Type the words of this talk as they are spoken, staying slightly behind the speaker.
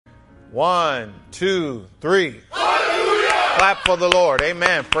1, 2, 3. Hallelujah! Clap for the Lord.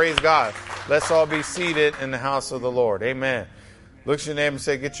 Amen. Praise God. Let's all be seated in the house of the Lord. Amen. Look at your neighbor and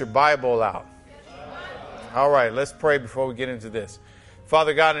say, get your Bible out. All right, let's pray before we get into this.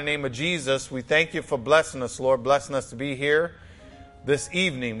 Father God, in the name of Jesus, we thank you for blessing us, Lord, blessing us to be here this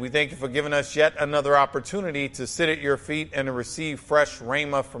evening. We thank you for giving us yet another opportunity to sit at your feet and to receive fresh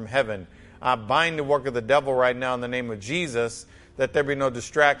rhema from heaven. I bind the work of the devil right now in the name of Jesus, that there be no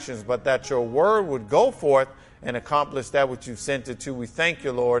distractions, but that your word would go forth and accomplish that which you've sent it to. We thank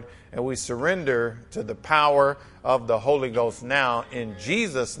you, Lord, and we surrender to the power of the Holy Ghost now in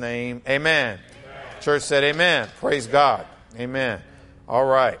Jesus' name. Amen. Church said amen. Praise God. Amen. All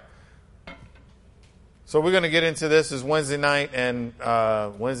right. So we're going to get into this. It's Wednesday night, and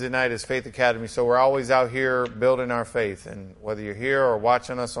Wednesday night is Faith Academy. So we're always out here building our faith. And whether you're here or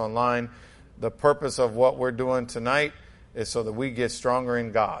watching us online, the purpose of what we're doing tonight is so that we get stronger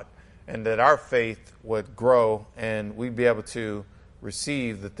in God and that our faith would grow and we'd be able to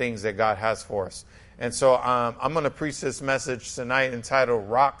receive the things that God has for us. And so I'm going to preach this message tonight entitled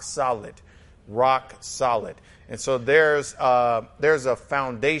Rock Solid. Rock solid. And so there's a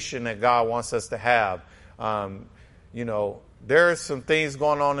foundation that God wants us to have. There's some things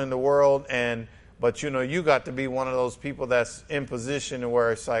going on in the world, but you got to be one of those people that's in position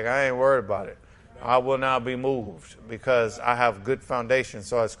where it's like, I ain't worried about it. I will not be moved because I have good foundation.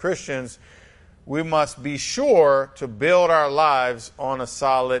 So as Christians, we must be sure to build our lives on a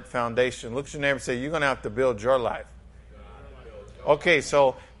solid foundation. Look at your neighbor and say, you're going to have to build your life. Okay,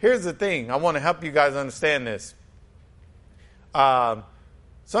 so here's the thing. I want to help you guys understand this.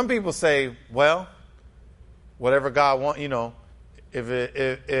 Some people say, well, whatever God wants, if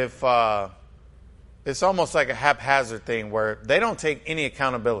it's almost like a haphazard thing where they don't take any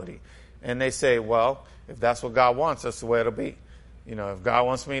accountability. And they say, well, if that's what God wants, that's the way it'll be. If God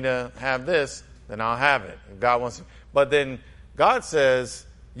wants me to have this, then I'll have it. If God wants, but then God says,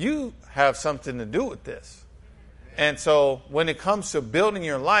 you have something to do with this. And so when it comes to building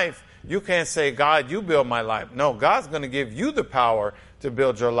your life, you can't say, God, you build my life. No, God's going to give you the power to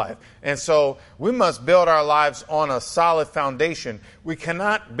build your life. And so we must build our lives on a solid foundation. We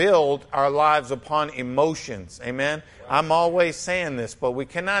cannot build our lives upon emotions. Amen. I'm always saying this, but we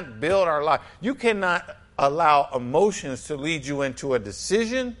cannot build our life. You cannot allow emotions to lead you into a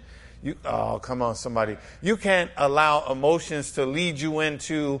decision. Come on, somebody. You can't allow emotions to lead you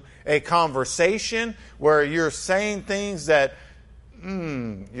into a conversation where you're saying things that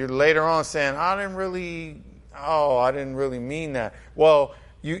you're later on saying, I didn't really mean that. Well,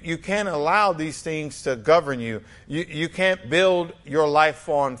 you can't allow these things to govern you. You can't build your life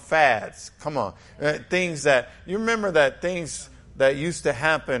on fads. Come on. Things that, you remember that things that used to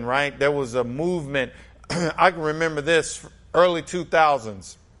happen, right? There was a movement. I can remember this, early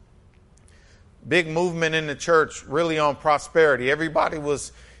 2000s. Big movement in the church, really on prosperity. Everybody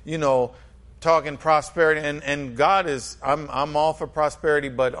was, talking prosperity, and God is, I'm all for prosperity,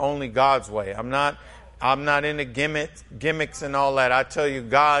 but only God's way. I'm not into gimmicks and all that. I tell you,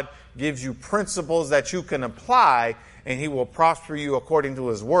 God gives you principles that you can apply, and He will prosper you according to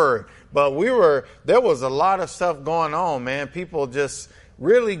His word. But there was a lot of stuff going on, man. People just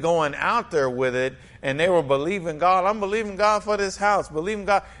really going out there with it, and they were believing God. I'm believing God for this house, believing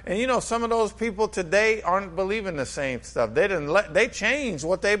God. And some of those people today aren't believing the same stuff. They changed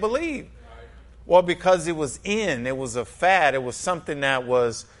what they believe. Well, because it was it was a fad. It was something that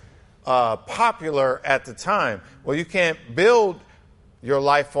was popular at the time. Well, you can't build your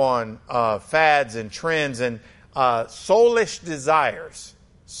life on fads and trends and soulish desires.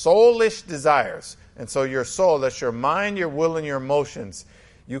 Soulish desires. And so your soul, that's your mind, your will, and your emotions.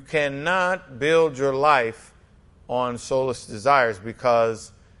 You cannot build your life on soulish desires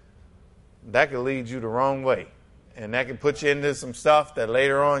because that could lead you the wrong way. And that can put you into some stuff that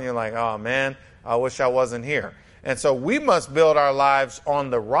later on you're like, oh man, I wish I wasn't here. And so we must build our lives on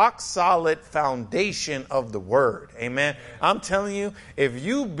the rock solid foundation of the word. Amen. I'm telling you, if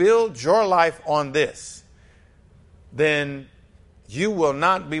you build your life on this, then you will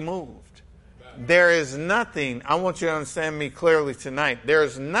not be moved. There is nothing, I want you to understand me clearly tonight. There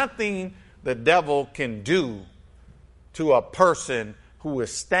is nothing the devil can do to a person who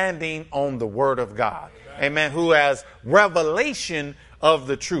is standing on the word of God. Amen. Who has revelation of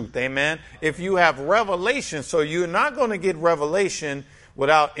the truth. Amen. If you have revelation, so you're not going to get revelation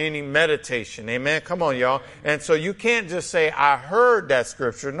without any meditation. Amen. Come on, y'all. And so you can't just say, I heard that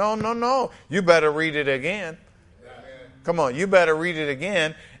scripture. No. You better read it again. Come on. You better read it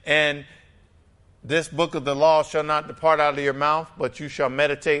again. And this book of the law shall not depart out of your mouth, but you shall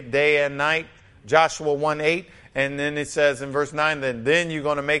meditate day and night Joshua 1:8. And then it says in verse 9, then you're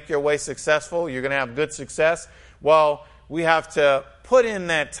going to make your way successful. You're going to have good success. Well, we have to put in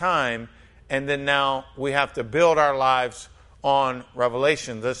that time, and then now we have to build our lives on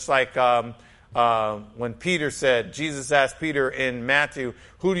revelation. Just like when Peter said, Jesus asked Peter in Matthew,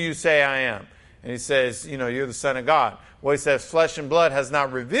 who do you say I am? And he says, you're the Son of God. Well, he says, flesh and blood has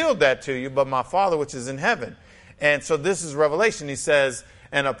not revealed that to you, but my Father which is in heaven. And so this is revelation. He says,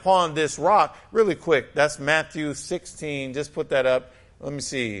 and upon this rock, really quick, that's Matthew 16. Just put that up. Let me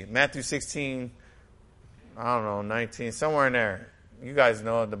see. Matthew 16, 19, somewhere in there. You guys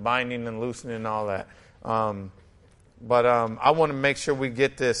know the binding and loosening and all that. But I want to make sure we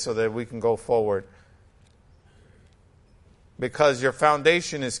get this so that we can go forward. Because your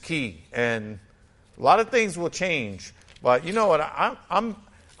foundation is key. And a lot of things will change. But you know what?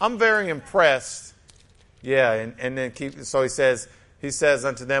 I'm very impressed. Yeah, and then so he says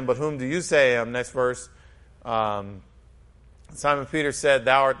unto them, but whom do you say I am? Next verse. Simon Peter said,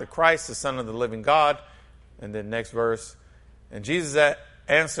 thou art the Christ, the Son of the living God. And then next verse. And Jesus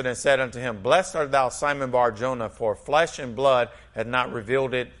answered and said unto him, blessed art thou, Simon Bar-Jonah, for flesh and blood had not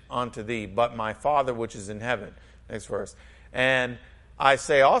revealed it unto thee, but my Father which is in heaven. Next verse. And I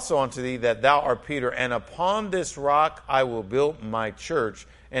say also unto thee that thou art Peter, and upon this rock I will build my church,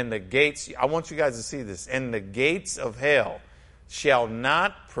 and the gates, I want you guys to see this, and the gates of hell shall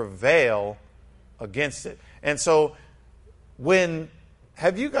not prevail against it. And so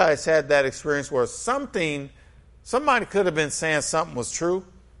have you guys had that experience where somebody could have been saying something was true,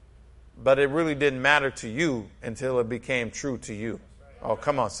 but it really didn't matter to you until it became true to you? Oh,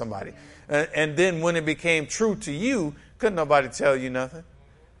 come on, somebody. And then when it became true to you, couldn't nobody tell you nothing?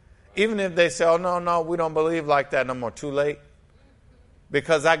 Even if they say, oh, no, we don't believe like that no more. Too late.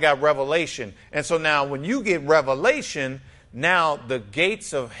 Because I got revelation. And so now when you get revelation, now the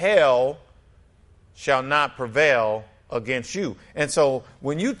gates of hell shall not prevail against you. And so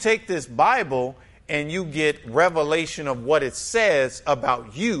when you take this Bible and you get revelation of what it says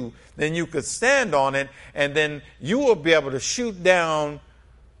about you, then you could stand on it, and then you will be able to shoot down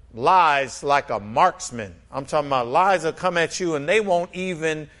lies like a marksman. I'm talking about lies that come at you and they won't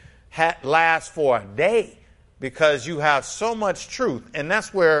even last for a day, because you have so much truth. And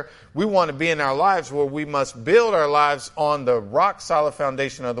that's where we want to be in our lives, where we must build our lives on the rock solid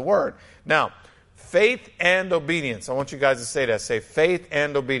foundation of the Word. Now, faith and obedience. I want you guys to say that. Say faith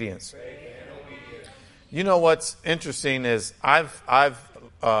and obedience. Faith and obedience. You know what's interesting is I've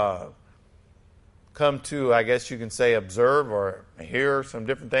come to, I guess you can say, observe or hear some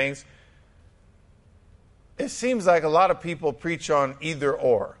different things. It seems like a lot of people preach on either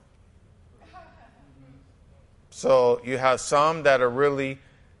or. So you have some that are really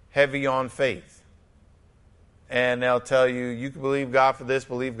heavy on faith. And they'll tell you, you can believe God for this,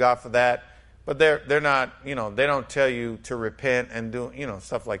 believe God for that. But they're not, they don't tell you to repent and do,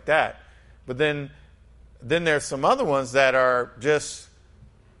 stuff like that. But then there's some other ones that are just,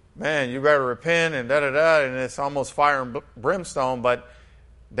 man, you better repent and da-da-da, and it's almost fire and brimstone, but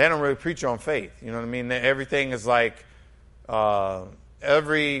they don't really preach on faith. You know what I mean? Everything is like,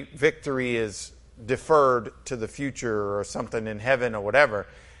 every victory is deferred to the future or something in heaven or whatever.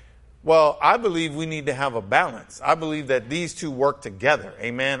 Well, I believe we need to have a balance. I believe that these two work together.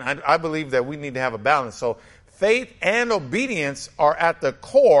 Amen. I believe that we need to have a balance. So faith and obedience are at the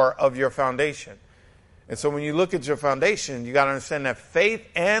core of your foundation. And so when you look at your foundation, you got to understand that faith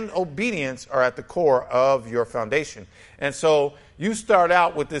and obedience are at the core of your foundation. And so you start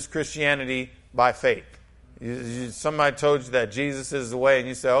out with this Christianity by faith. Somebody told you that Jesus is the way, and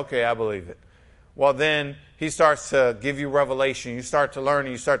you say, okay, I believe it. Well, then he starts to give you revelation. You start to learn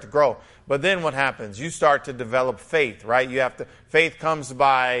and you start to grow. But then what happens? You start to develop faith, right? Faith comes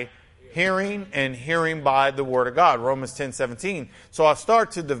by hearing, and hearing by the Word of God. Romans 10:17. So I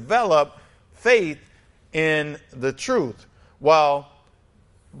start to develop faith in the truth. Well,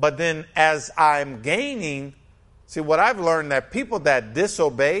 but then as I'm gaining, see what I've learned, that people that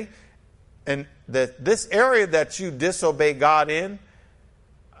disobey, and that this area that you disobey God in,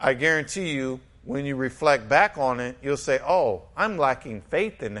 I guarantee you, when you reflect back on it, you'll say, oh, I'm lacking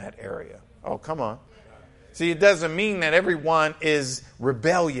faith in that area. Oh, come on. See, it doesn't mean that everyone is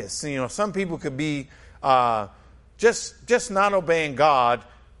rebellious. Some people could be just not obeying God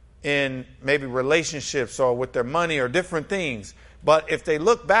in maybe relationships or with their money or different things. But if they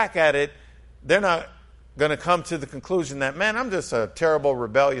look back at it, they're not going to come to the conclusion that, man, I'm just a terrible,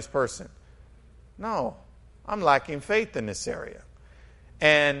 rebellious person. No, I'm lacking faith in this area.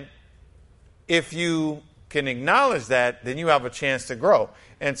 And if you can acknowledge that, then you have a chance to grow.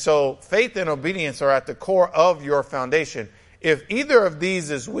 And so faith and obedience are at the core of your foundation. If either of these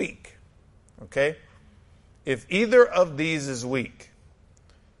is weak, Okay? If either of these is weak,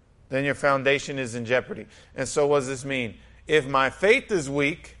 then your foundation is in jeopardy. And so what does this mean? If my faith is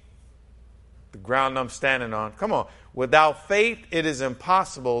weak, the ground I'm standing on, come on, without faith it is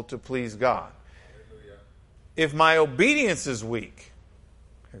impossible to please God. Hallelujah. If my obedience is weak,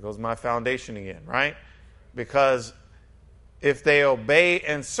 here goes my foundation again, right? Because if they obey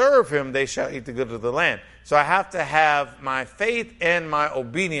and serve him, they shall eat the good of the land. So I have to have my faith and my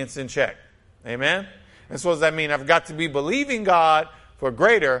obedience in check. Amen? And so what does that mean? I've got to be believing God for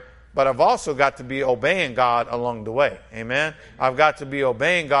greater, but I've also got to be obeying God along the way. Amen? I've got to be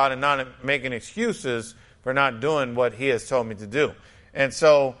obeying God and not making excuses for not doing what he has told me to do. And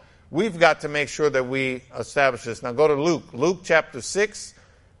so we've got to make sure that we establish this. Now go to Luke. Luke chapter 6.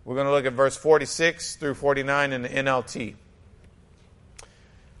 We're going to look at verse 46 through 49 in the NLT.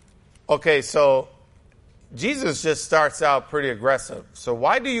 Okay, so Jesus just starts out pretty aggressive. So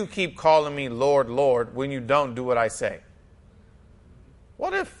why do you keep calling me Lord, Lord, when you don't do what I say?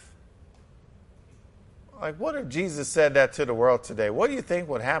 What if Jesus said that to the world today? What do you think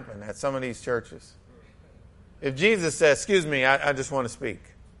would happen at some of these churches? If Jesus said, excuse me, I just want to speak.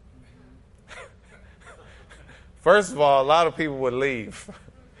 First of all, a lot of people would leave.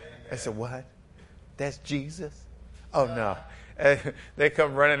 They said, what? That's Jesus? Oh, no. They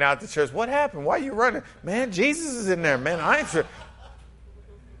come running out the church. What happened? Why are you running? Man, Jesus is in there, man. I ain't sure.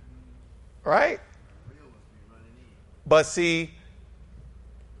 Right? But see,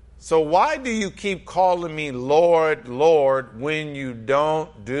 so why do you keep calling me Lord, Lord, when you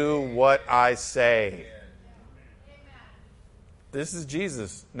don't do what I say? This is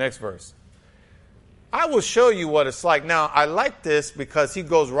Jesus. Next verse. I will show you what it's like. Now, I like this because he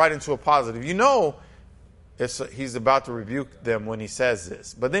goes right into a positive. You know, he's about to rebuke them when he says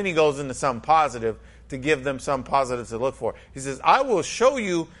this. But then he goes into something positive to give them some positive to look for. He says, I will show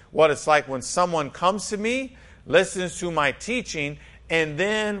you what it's like when someone comes to me, listens to my teaching, and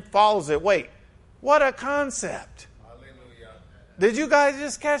then follows it. Wait, what a concept. Hallelujah. Did you guys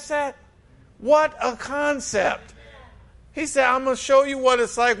just catch that? What a concept. He said, I'm going to show you what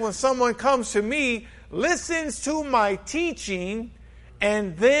it's like when someone comes to me, listens to my teaching,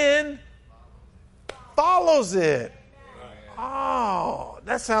 and then follows it. Oh,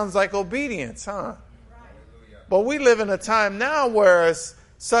 that sounds like obedience, huh? But we live in a time now where it's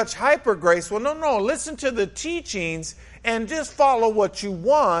such hyper grace. Well, no, listen to the teachings and just follow what you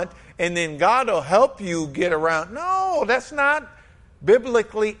want, and then God will help you get around. No, that's not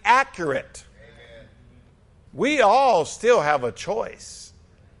biblically accurate. Amen. We all still have a choice.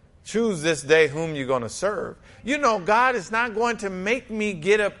 Choose this day whom you're going to serve. You know, God is not going to make me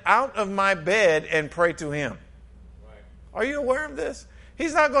get up out of my bed and pray to him. Right. Are you aware of this?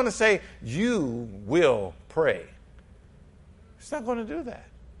 He's not going to say, you will pray. He's not going to do that.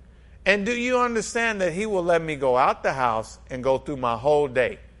 And do you understand that he will let me go out the house and go through my whole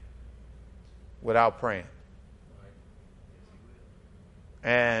day without praying?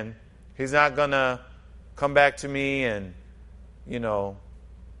 And he's not going to come back to me and,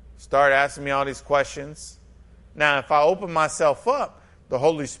 start asking me all these questions. Now, if I open myself up, the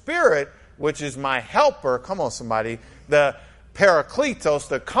Holy Spirit, which is my helper, come on somebody, the Parakletos,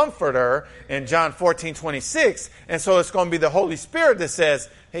 the comforter in John 14:26. And so it's going to be the Holy Spirit that says,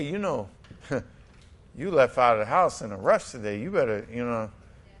 hey, you left out of the house in a rush today. You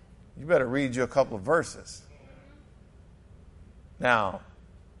better read you a couple of verses. Now,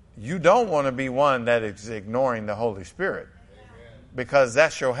 you don't want to be one that is ignoring the Holy Spirit, because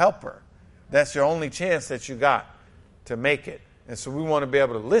that's your helper. That's your only chance that you got to make it. And so we want to be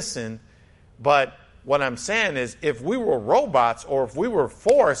able to listen. But what I'm saying is, if we were robots or if we were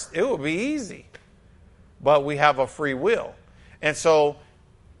forced, it would be easy. But we have a free will. And so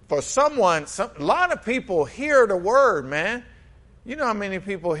for a lot of people hear the word, man. You know how many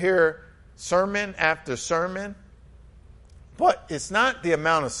people hear sermon after sermon? But it's not the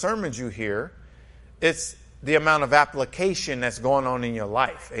amount of sermons you hear. It's the amount of application that's going on in your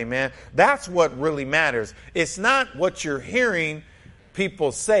life. Amen. That's what really matters. It's not what you're hearing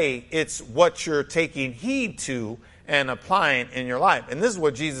people say. It's what you're taking heed to and applying in your life. And this is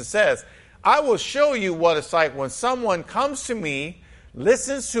what Jesus says. I will show you what it's like when someone comes to me,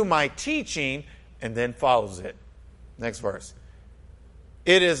 listens to my teaching, and then follows it. Next verse.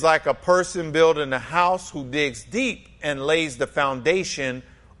 It is like a person building a house who digs deep and lays the foundation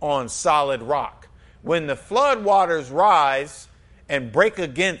on solid rock. When the flood waters rise and break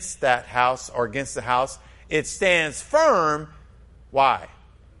against that house or against the house, it stands firm. Why?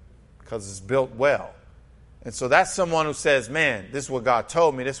 Because it's built well. And so that's someone who says, man, this is what God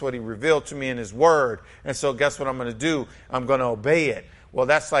told me. This is what he revealed to me in his word. And so guess what I'm going to do? I'm going to obey it. Well,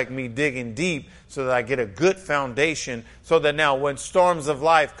 that's like me digging deep so that I get a good foundation so that now when storms of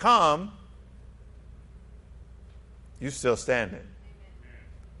life come, you still standing.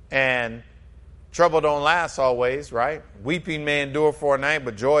 And trouble don't last always, right? Weeping may endure for a night,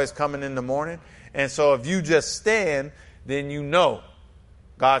 but joy is coming in the morning. And so if you just stand, then you know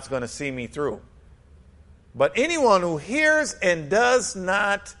God's going to see me through. But anyone who hears and does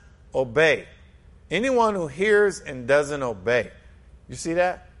not obey, anyone who hears and doesn't obey, you see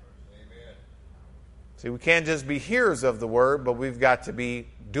that? Amen. See, we can't just be hearers of the word, but we've got to be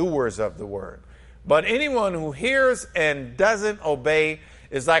doers of the word. But anyone who hears and doesn't obey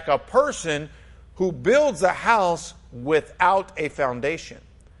is like a person who builds a house without a foundation.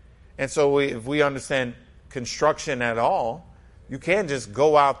 And so if we understand construction at all, you can't just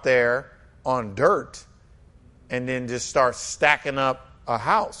go out there on dirt and then just start stacking up a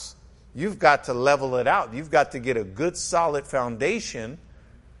house. You've got to level it out. You've got to get a good solid foundation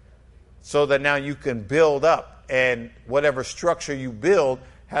so that now you can build up, and whatever structure you build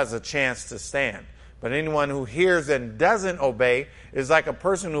has a chance to stand. But anyone who hears and doesn't obey is like a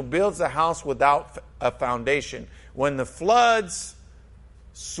person who builds a house without a foundation. When the floods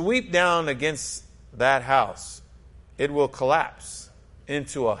sweep down against that house, it will collapse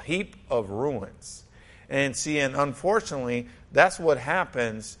into a heap of ruins. And see, and unfortunately, that's what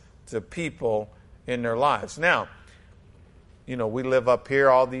happens to people in their lives. Now, you know, we live up here,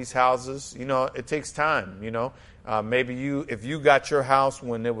 all these houses, you know, it takes time, you know. Maybe if you got your house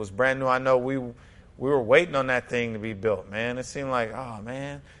when it was brand new, I know we were waiting on that thing to be built, man. It seemed like, oh,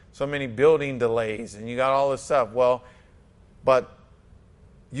 man, so many building delays and you got all this stuff. Well, but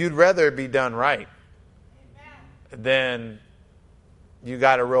you'd rather it be done right than you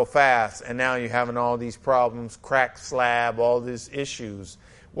got it real fast and now you're having all these problems, cracked slab, all these issues.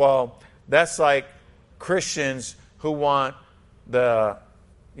 Well, that's like Christians who want the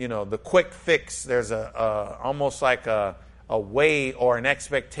quick fix. There's almost like a way or an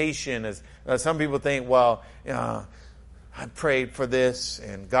expectation. As some people think, well, I prayed for this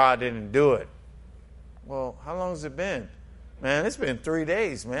and God didn't do it. Well, how long has it been? Man, it's been 3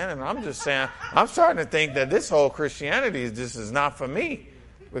 days, man. And I'm just saying, I'm starting to think that this whole Christianity is not for me.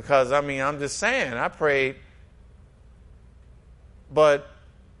 Because, I'm just saying, I prayed. But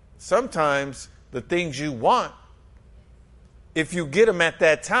sometimes the things you want, if you get them at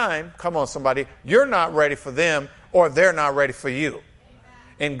that time, come on, somebody, you're not ready for them or they're not ready for you.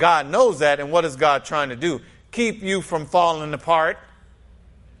 And God knows that. And what is God trying to do? Keep you from falling apart.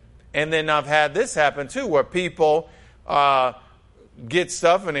 And then I've had this happen too, where people get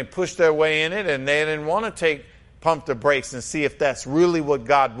stuff and they push their way in it and they didn't want to pump the brakes and see if that's really what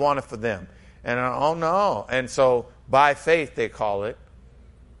God wanted for them. And oh no. And so by faith they call it.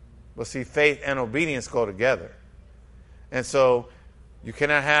 But see, faith and obedience go together. And so you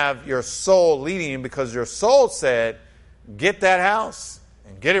cannot have your soul leading you because your soul said, get that house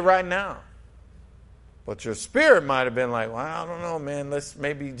and get it right now. But your spirit might have been like, well, I don't know, man. Let's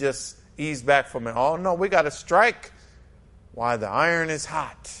maybe just ease back from it. Oh, no, we got to strike while the iron is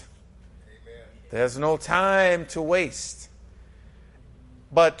hot. Amen. There's no time to waste.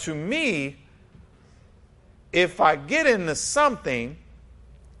 But to me, if I get into something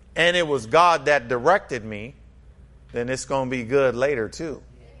and it was God that directed me, then it's going to be good later too.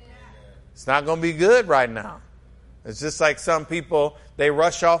 It's not going to be good right now. It's just like some people, they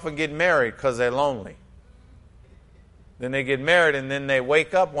rush off and get married because they're lonely. Then they get married and then they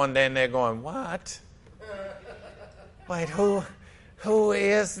wake up one day and they're going, what? Wait, who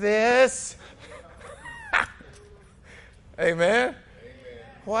is this? Amen?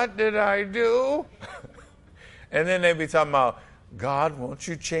 What did I do? And then they be talking about, God, won't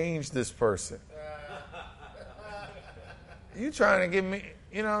you change this person? You trying to get me,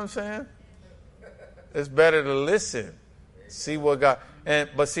 you know what I'm saying? It's better to listen, see what God,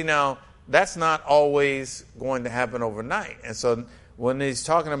 but see now, that's not always going to happen overnight. And so when he's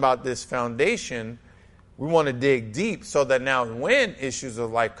talking about this foundation, we want to dig deep so that now when issues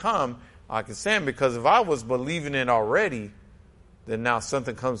of life come, I can stand. Because if I was believing it already, then now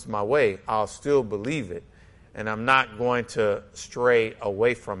something comes my way, I'll still believe it. And I'm not going to stray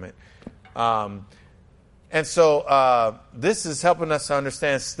away from it. And so this is helping us to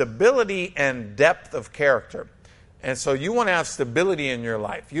understand stability and depth of character. And so you want to have stability in your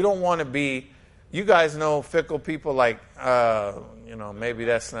life. You don't want to be, you guys know fickle people like, maybe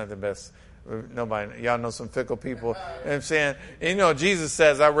that's not the best. Nobody, y'all know some fickle people. You know what I'm saying? And, Jesus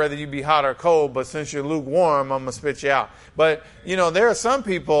says, I'd rather you be hot or cold, but since you're lukewarm, I'm going to spit you out. But, there are some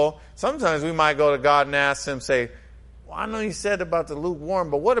people, sometimes we might go to God and ask him, say, well, I know you said about the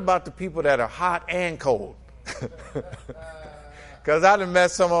lukewarm, but what about the people that are hot and cold? Because I done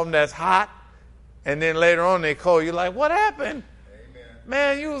met some of them that's hot, and then later on they cold. You're like, what happened? Amen.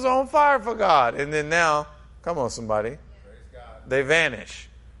 Man, you was on fire for God. And then now, come on, somebody. They vanish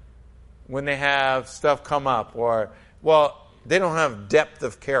when they have stuff come up. Or, well, they don't have depth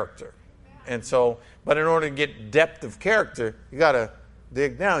of character. And so, but in order to get depth of character, you got to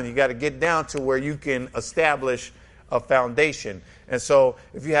dig down. You got to get down to where you can establish a foundation. And so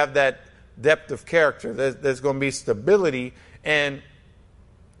if you have that depth of character, there's going to be stability, and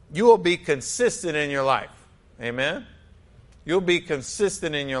you will be consistent in your life. Amen? You'll be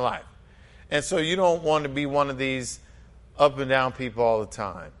consistent in your life. And so you don't want to be one of these up and down people all the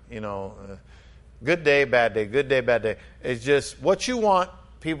time. You know, good day, bad day, good day, bad day. It's just what you want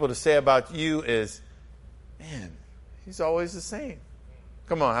people to say about you is, man, he's always the same.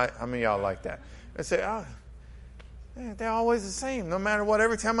 Come on, how many of y'all like that? They say, oh, man, they're always the same. No matter what,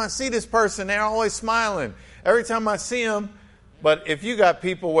 every time I see this person, they're always smiling. Every time I see them. But if you got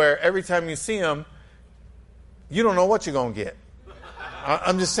people where every time you see them, you don't know what you're going to get.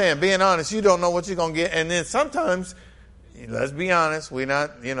 I'm just saying, being honest, you don't know what you're going to get. And then sometimes, let's be honest, we're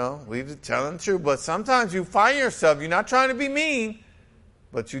not, we're telling the truth. But sometimes you find yourself, you're not trying to be mean,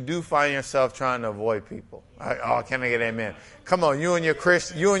 but you do find yourself trying to avoid people. Can I get amen? Come on, you and your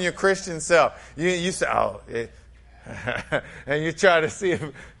Christian self. You say, and you try to see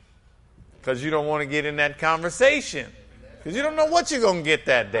if, because you don't want to get in that conversation. Because you don't know what you're going to get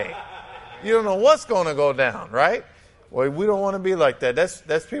that day. You don't know what's going to go down, right? Well, we don't want to be like that.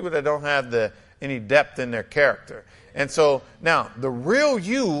 That's people that don't have any depth in their character. And so now the real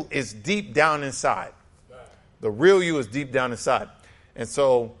you is deep down inside. The real you is deep down inside. And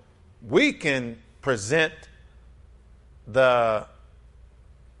so we can present the,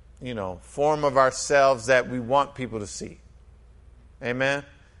 form of ourselves that we want people to see. Amen?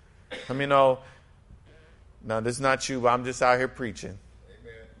 Now this is not you, but I'm just out here preaching.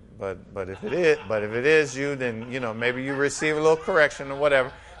 Amen. But if it is you, then, maybe you receive a little correction or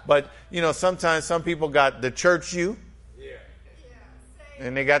whatever. But, sometimes some people got the church you. Yeah.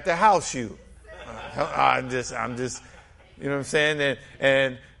 And they got the house you. I'm just, you know what I'm saying?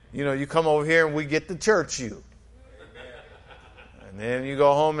 And you come over here and we get the church you. And then you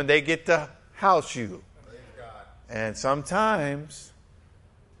go home and they get the house you. And sometimes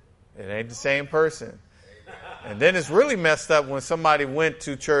it ain't the same person. And then it's really messed up when somebody went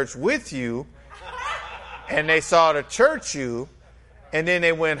to church with you and they saw the church you, and then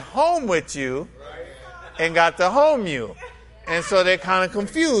they went home with you and got the home you. And so they're kind of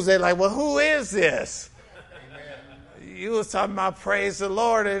confused. They're like, well, who is this? You was talking about praise the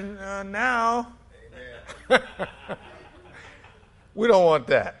Lord, and now we don't want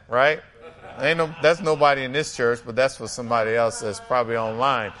that, right? That's nobody in this church, but that's for somebody else that's probably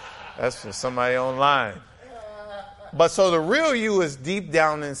online. That's for somebody online. But so the real you is deep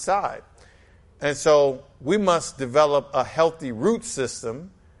down inside. And so we must develop a healthy root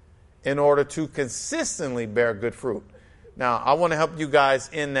system in order to consistently bear good fruit. Now, I want to help you guys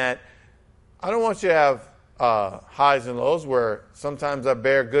in that I don't want you to have highs and lows where sometimes I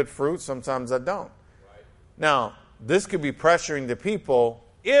bear good fruit, sometimes I don't. Right. Now, this could be pressuring the people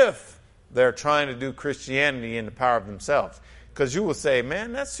if they're trying to do Christianity in the power of themselves. Because you will say,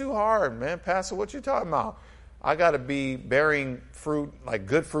 man, that's too hard, man. Pastor, what you talking about? I got to be bearing fruit, like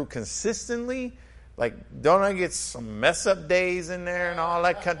good fruit consistently. Like, don't I get some mess up days in there and all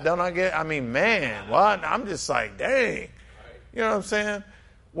that? Don't I get, man, what? I'm just like, dang. You know what I'm saying?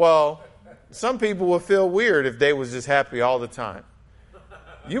 Well, some people would feel weird if they was just happy all the time.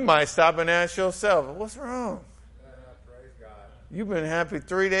 You might stop and ask yourself, what's wrong? Praise God. You've been happy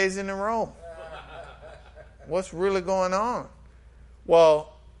 3 days in a row. What's really going on?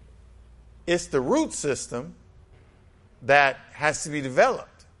 Well, it's the root system that has to be developed.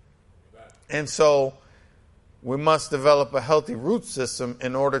 And so we must develop a healthy root system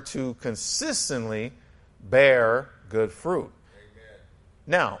in order to consistently bear good fruit. Amen.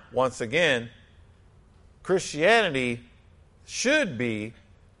 Now, once again, Christianity should be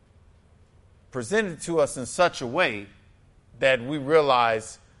presented to us in such a way that we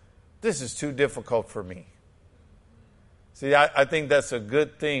realize this is too difficult for me. See, I think that's a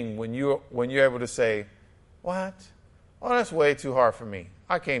good thing when you're able to say, what? Oh, that's way too hard for me.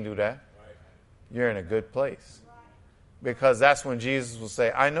 I can't do that. Right. You're in a good place. Right. Because that's when Jesus will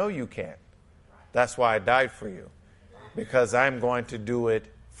say, I know you can. That's why I died for you. Because I'm going to do it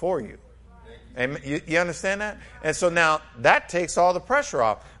for you. And you understand that? And so now that takes all the pressure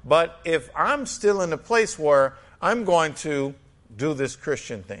off. But if I'm still in a place where I'm going to do this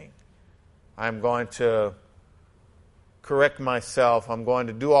Christian thing, I'm going to correct myself, I'm going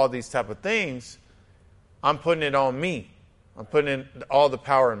to do all these type of things, I'm putting it on me. I'm putting in all the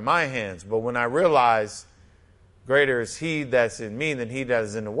power in my hands. But when I realize greater is he that's in me than he that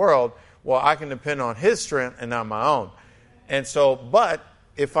is in the world, well, I can depend on his strength and not my own. And so, but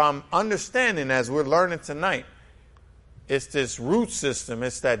if I'm understanding, as we're learning tonight, it's this root system,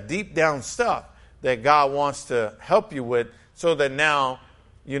 it's that deep down stuff that God wants to help you with so that now,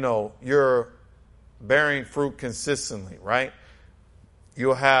 you're bearing fruit consistently, right?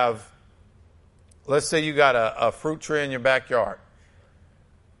 You'll have, let's say you got a fruit tree in your backyard.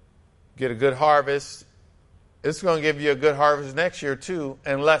 Get a good harvest. It's going to give you a good harvest next year too,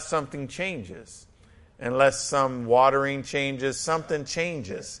 unless something changes. Unless some watering changes, something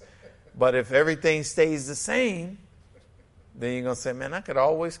changes. But if everything stays the same, then you're going to say, man, I could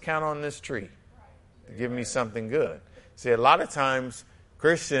always count on this tree to give me something good. See, a lot of times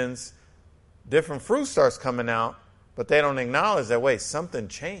Christians, different fruit starts coming out, but they don't acknowledge that, wait, something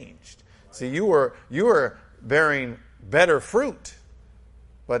changed. See, you were bearing better fruit,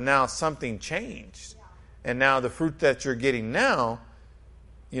 but now something changed. And now the fruit that you're getting now,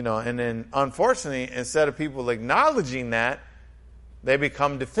 and then unfortunately, instead of people acknowledging that, they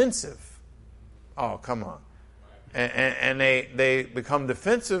become defensive. Oh, come on. And they become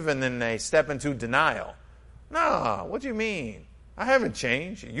defensive, and then they step into denial. No, what do you mean? I haven't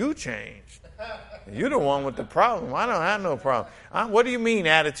changed. You changed. You're the one with the problem. I don't have no problem. What do you mean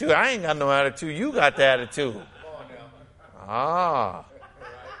attitude? I ain't got no attitude. You got the attitude.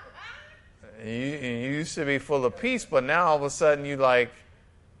 You used to be full of peace, but now all of a sudden you like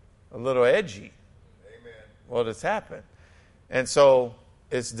a little edgy. Amen. What has happened? And so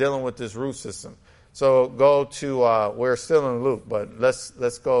it's dealing with this root system. So go to, we're still in Luke, but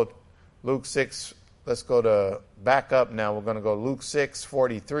let's go Luke 6. Let's go to back up now. We're going to go Luke 6,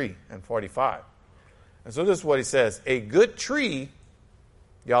 43 and 45. And so this is what he says. A good tree,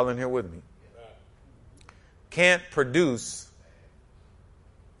 y'all in here with me, can't produce.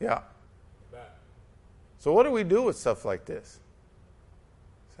 Yeah. So what do we do with stuff like this?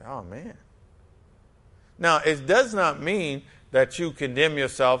 Say, oh, man. Now, it does not mean that you condemn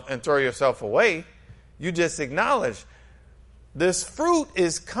yourself and throw yourself away. You just acknowledge this fruit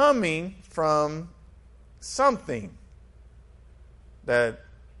is coming from something that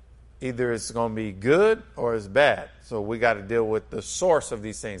either it's going to be good or it's bad. So we got to deal with the source of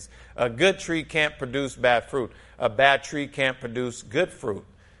these things. A good tree can't produce bad fruit. A bad tree can't produce good fruit.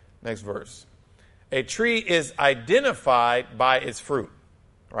 Next verse. A tree is identified by its fruit,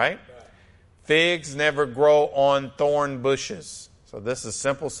 right? Figs never grow on thorn bushes. So this is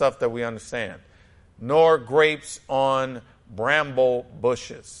simple stuff that we understand. Nor grapes on bramble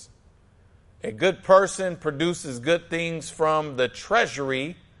bushes. A good person produces good things from the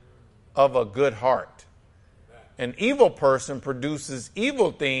treasury of a good heart. An evil person produces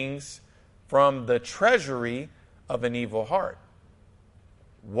evil things from the treasury of an evil heart.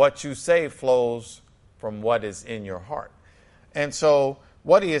 What you say flows from what is in your heart. And so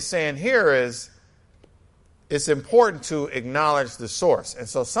what he is saying here is it's important to acknowledge the source. And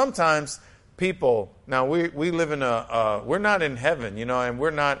so sometimes people, now we live in we're not in heaven, and we're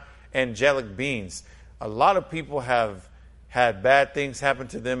not angelic beings. A lot of people have had bad things happen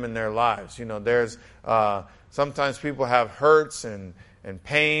to them in their lives. There's sometimes people have hurts and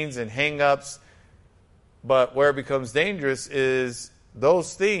pains and hang-ups. But where it becomes dangerous is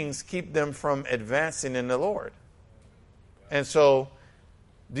those things keep them from advancing in the Lord. And so,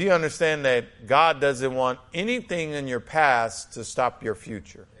 do you understand that God doesn't want anything in your past to stop your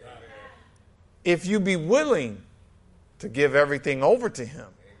future? Amen. If you be willing to give everything over to Him.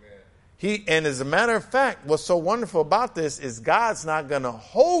 And as a matter of fact, what's so wonderful about this is God's not going to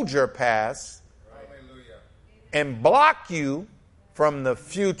hold your past and block you from the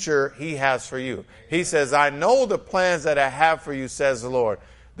future He has for you. He says, I know the plans that I have for you, says the Lord.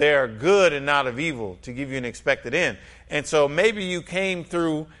 They are good and not of evil, to give you an expected end. And so maybe you came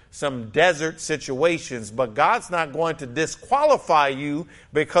through some desert situations, but God's not going to disqualify you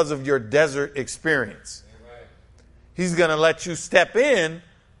because of your desert experience. He's going to let you step in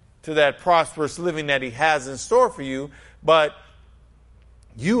to that prosperous living that He has in store for you. But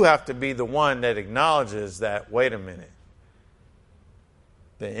you have to be the one that acknowledges that, wait a minute.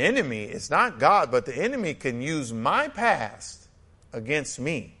 The enemy is not God, but the enemy can use my past against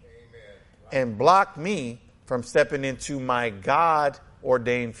me. Amen. And block me from stepping into my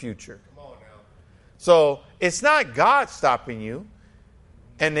God-ordained future. Come on now. So it's not God stopping you.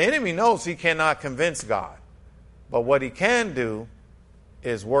 And the enemy knows he cannot convince God. But what he can do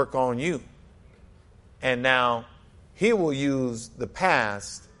is work on you. And now he will use the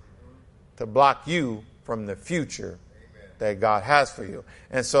past to block you from the future that God has for you.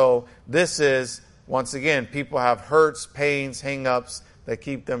 And so this is once again, people have hurts, pains, hang-ups that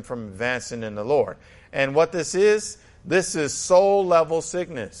keep them from advancing in the Lord. And what this is soul level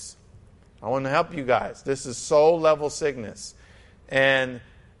sickness. I want to help you guys. This is soul level sickness. And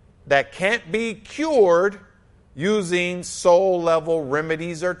that can't be cured using soul level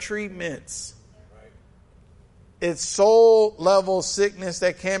remedies or treatments. It's soul level sickness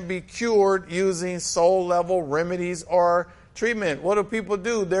that can be cured using soul level remedies or treatment. What do people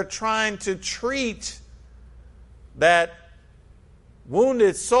do? They're trying to treat that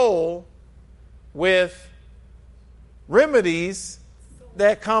wounded soul with remedies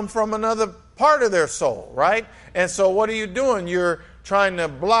that come from another part of their soul, right? And so what are you doing? You're trying to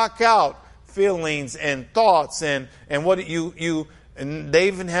block out feelings and thoughts and what you and they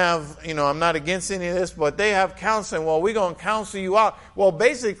even have, I'm not against any of this, but they have counseling. Well, we're going to counsel you out. Well,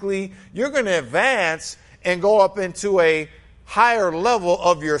 basically, you're going to advance and go up into a higher level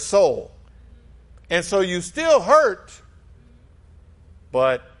of your soul. And so you still hurt,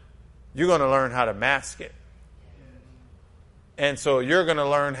 but you're going to learn how to mask it. And so you're going to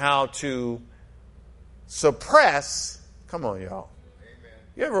learn how to suppress. Come on, y'all.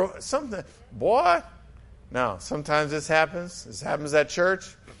 You ever, something, boy. Now, sometimes this happens. This happens at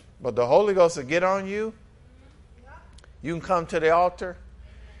church. But the Holy Ghost will get on you. You can come to the altar.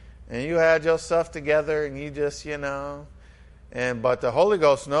 And you had your stuff together. And you just, but the Holy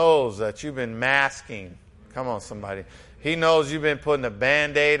Ghost knows that you've been masking. Come on, somebody. He knows you've been putting a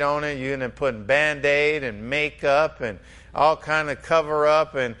Band-Aid on it. You've been putting Band-Aid and makeup and all kind of cover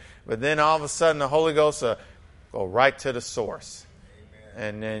up. But then all of a sudden the Holy Ghost will go right to the source.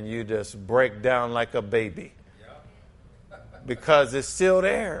 And then you just break down like a baby. Because it's still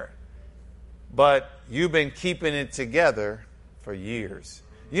there. But you've been keeping it together for years.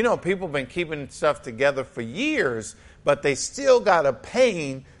 People have been keeping stuff together for years, but they still got a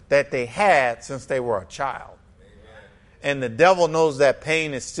pain that they had since they were a child. And the devil knows that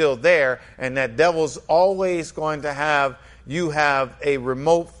pain is still there, and that devil's always going to have you have a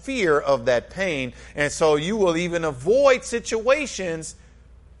remote fear of that pain. And so you will even avoid situations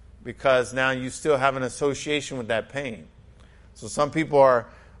because now you still have an association with that pain. So some people are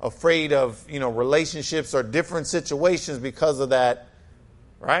afraid of, relationships or different situations because of that,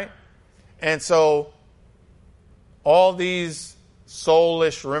 right? And so all these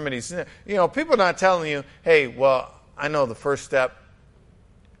soulish remedies, people are not telling you, hey, well, I know the first step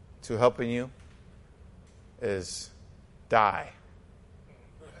to helping you is die.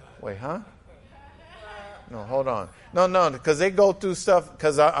 Wait, huh? No, hold on. No, because they go through stuff,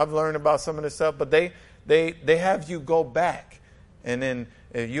 because I've learned about some of this stuff, but they have you go back. And then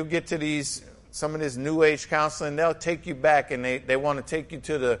if you get to some of this New Age counseling, they'll take you back and they want to take you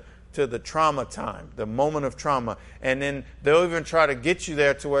to the trauma time, the moment of trauma. And then they'll even try to get you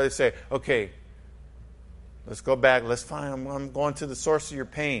there to where they say, okay, let's go back. Let's find, I'm going to the source of your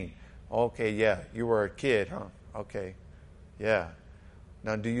pain. Okay, yeah, you were a kid, huh? Okay, yeah.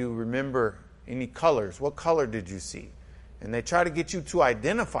 Now, do you remember any colors? What color did you see? And they try to get you to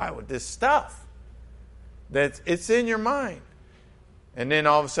identify with this stuff. That it's in your mind. And then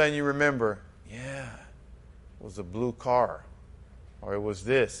all of a sudden you remember, yeah, it was a blue car. Or it was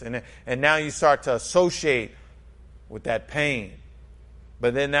this. And now you start to associate with that pain.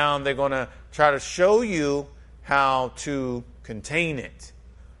 But then now they're going to try to show you how to contain it,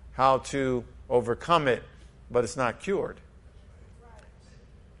 how to overcome it, but it's not cured.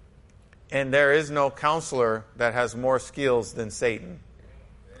 And there is no counselor that has more skills than Satan.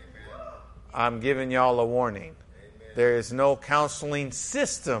 I'm giving y'all a warning. There is no counseling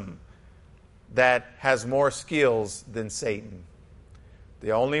system that has more skills than Satan.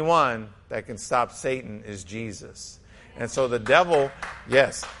 The only one that can stop Satan is Jesus. And so the devil,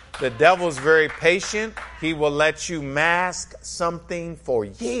 yes, the devil's very patient. He will let you mask something for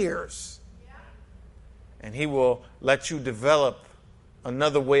years. And he will let you develop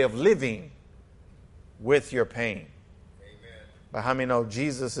another way of living with your pain. Amen. But how many know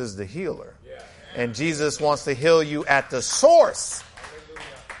Jesus is the healer? Yeah. And Jesus wants to heal you at the source. Hallelujah.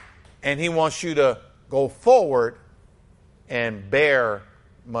 And he wants you to go forward and bear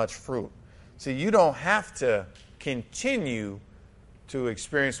much fruit. See, you don't have to continue to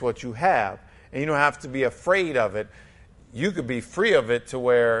experience what you have. And you don't have to be afraid of it. You could be free of it to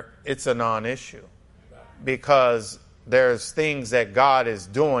where it's a non-issue. Because there's things that God is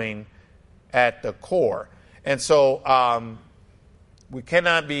doing at the core. And so we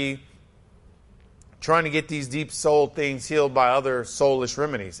cannot be trying to get these deep soul things healed by other soulish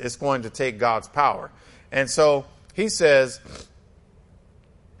remedies. It's going to take God's power. And so he says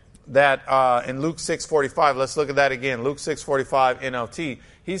that in Luke 6:45, let's look at that again. Luke 6:45 NLT.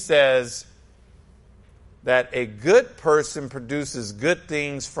 He says, that a good person produces good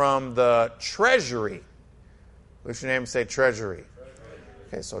things from the treasury. What's your name? Say treasury.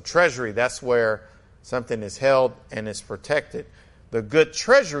 Okay, so treasury, that's where something is held and is protected. The good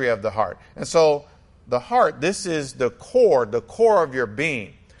treasury of the heart. And so the heart, this is the core of your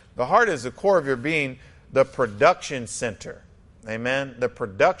being. The heart is the core of your being, the production center. Amen? The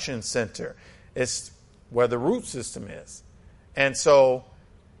production center. It's where the root system is. And so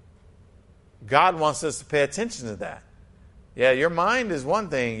God wants us to pay attention to that. Yeah, your mind is one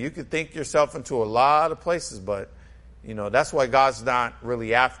thing. You could think yourself into a lot of places, but, that's why God's not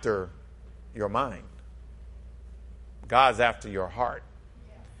really after your mind. God's after your heart.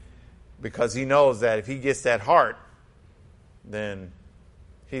 Because he knows that if he gets that heart, then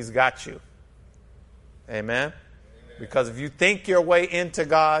he's got you. Amen? Because if you think your way into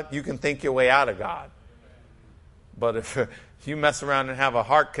God, you can think your way out of God. But if you mess around and have a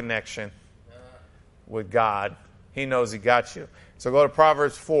heart connection with God, he knows he got you. So go to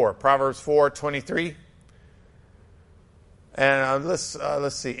Proverbs 4. Proverbs 4:23. And let's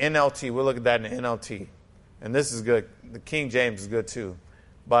see, NLT. We'll look at that in NLT. And this is good. The King James is good too.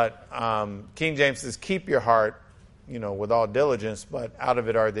 But King James says, keep your heart, with all diligence, but out of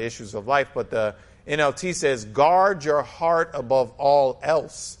it are the issues of life. But the NLT says, guard your heart above all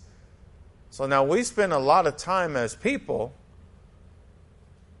else. So now we spend a lot of time as people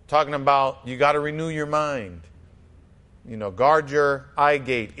talking about you got to renew your mind. Guard your eye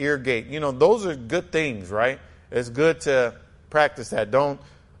gate, ear gate. Those are good things, right? It's good to practice that. Don't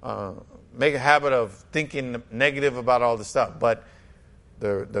make a habit of thinking negative about all this stuff. But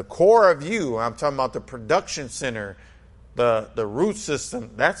the core of you, I'm talking about the production center, the root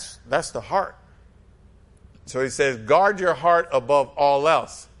system, that's the heart. So he says, guard your heart above all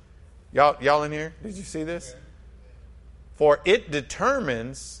else. Y'all in here? Did you see this? For it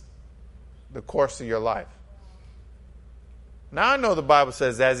determines the course of your life. Now I know the Bible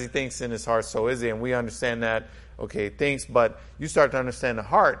says, as he thinks in his heart, so is he. And we understand that, okay, thinks, but you start to understand the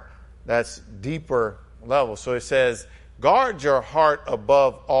heart, that's deeper level. So it says, guard your heart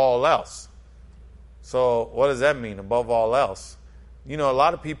above all else. So what does that mean, above all else? A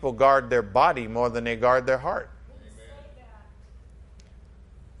lot of people guard their body more than they guard their heart.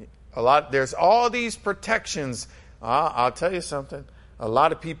 There's all these protections. I'll tell you something. A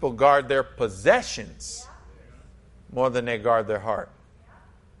lot of people guard their possessions more than they guard their heart.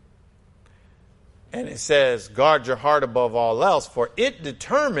 And it says, guard your heart above all else, for it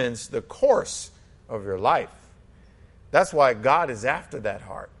determines the course of your life. That's why God is after that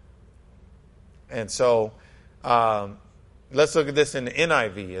heart. And so, let's look at this in the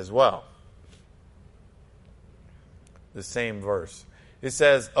NIV as well. The same verse. It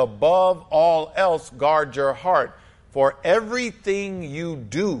says, above all else, guard your heart, for everything you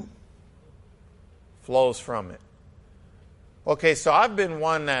do flows from it. Okay, so I've been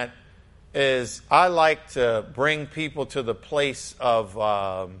one that I like to bring people to the place of,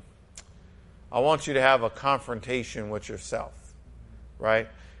 I want you to have a confrontation with yourself, right?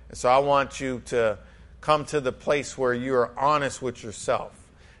 And so I want you to come to the place where you're honest with yourself,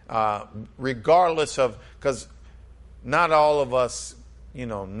 regardless of, because not all of us,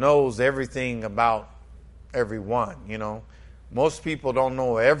 knows everything about everyone, Most people don't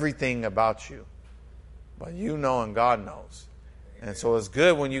know everything about you, but you know and God knows. And so it's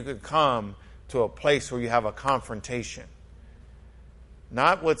good when you could come to a place where you have a confrontation.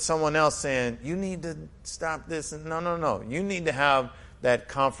 Not with someone else saying, you need to stop this. No. You need to have that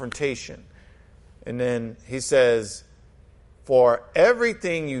confrontation. And then he says, for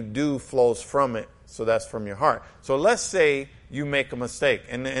everything you do flows from it. So that's from your heart. So let's say you make a mistake.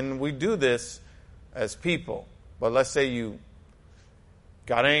 And we do this as people. But let's say you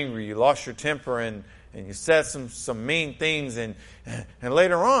got angry, you lost your temper, and you said some mean things, and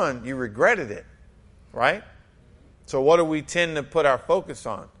later on you regretted it, right? So what do we tend to put our focus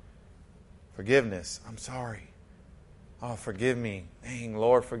on? Forgiveness. I'm sorry. Oh, forgive me. Dang,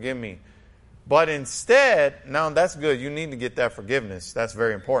 Lord, forgive me. But instead, now that's good. You need to get that forgiveness. That's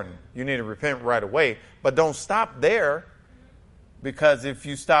very important. You need to repent right away. But don't stop there, because if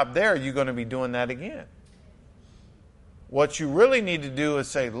you stop there, you're going to be doing that again. What you really need to do is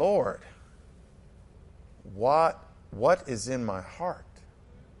say, Lord, what is in my heart?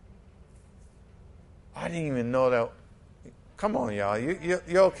 I didn't even know that. Come on, y'all. You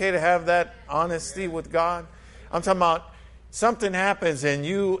okay to have that honesty with God? I'm talking about something happens and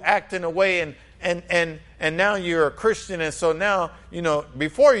you act in a way and now you're a Christian, and so now,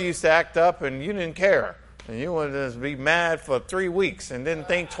 before you used to act up and you didn't care. And you would just be mad for 3 weeks and didn't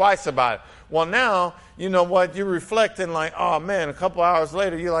think twice about it. Well, now, you know what? You're reflecting like, oh, man, a couple hours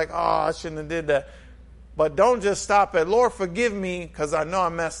later, you're like, oh, I shouldn't have did that. But don't just stop at, Lord, forgive me because I know I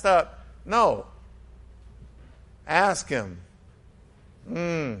messed up. No. Ask him,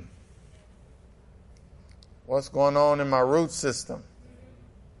 what's going on in my root system?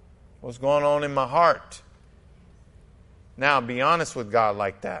 What's going on in my heart? Now, be honest with God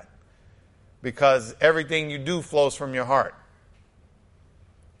like that. Because everything you do flows from your heart.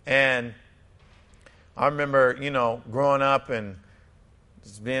 And I remember, growing up and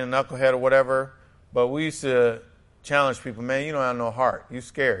just being a knucklehead or whatever, but we used to challenge people, man, you don't have no heart. You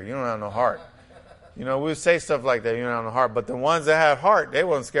scared. You don't have no heart. We would say stuff like that, you don't have no heart. But the ones that had heart, they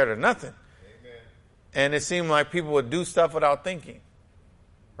wasn't scared of nothing. Amen. And it seemed like people would do stuff without thinking.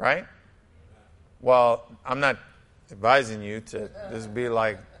 Right? Well, I'm not advising you to just be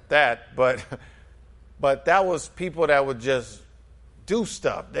like that, but that was people that would just do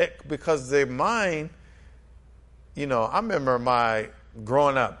stuff because their mind, I remember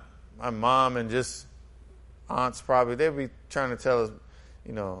growing up, my mom and just aunts probably, they'd be trying to tell us,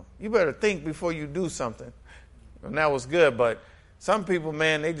 you better think before you do something. And that was good, but some people,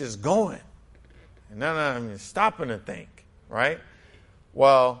 man, they just going. And they're not even stopping to think, right?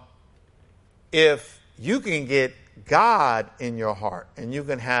 Well, if you can get God in your heart and you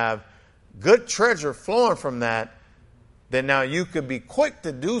can have good treasure flowing from that, then now you could be quick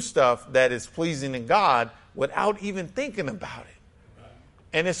to do stuff that is pleasing to God without even thinking about it.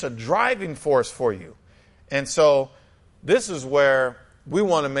 And it's a driving force for you. And so this is where we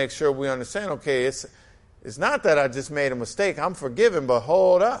want to make sure we understand, okay, it's not that I just made a mistake. I'm forgiven, but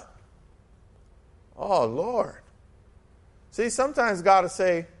hold up. Oh, Lord. See, sometimes God will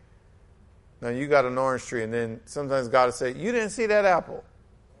say, now you got an orange tree, and then sometimes God will say, you didn't see that apple.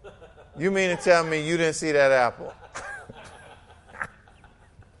 You mean to tell me you didn't see that apple?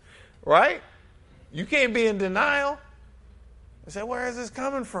 Right? You can't be in denial. You say, where is this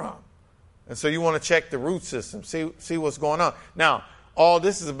coming from? And so you want to check the root system, see what's going on. Now, all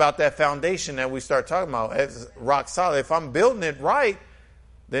this is about that foundation that we start talking about. It's rock solid. If I'm building it right,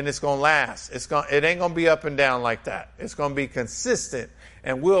 then it's going to last. It ain't going to be up and down like that. It's going to be consistent.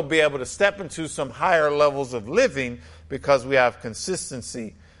 And we'll be able to step into some higher levels of living because we have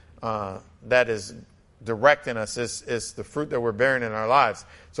consistency that is directing us. It's the fruit that we're bearing in our lives.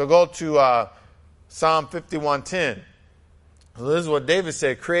 So go to Psalm 51:10. So this is what David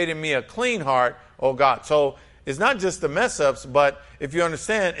said, create in me a clean heart, O God. So it's not just the mess ups, but if you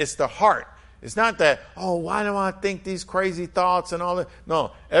understand, it's the heart. It's not that, why do I think these crazy thoughts and all that?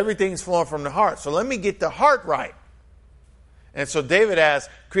 No, everything's flowing from the heart. So let me get the heart right. And so David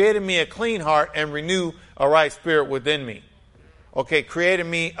asks, create in me a clean heart and renew a right spirit within me. Okay, create in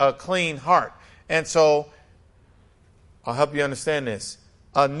me a clean heart. And so I'll help you understand this.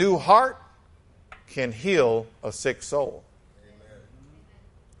 A new heart can heal a sick soul.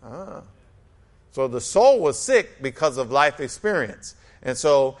 Amen. So the soul was sick because of life experience. And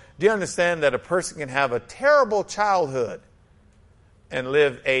so do you understand that a person can have a terrible childhood and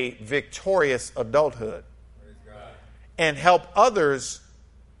live a victorious adulthood and help others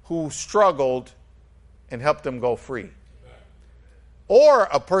who struggled and help them go free? Or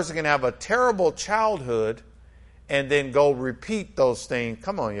a person can have a terrible childhood and then go repeat those things,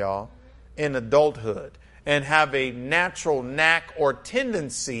 come on y'all, in adulthood and have a natural knack or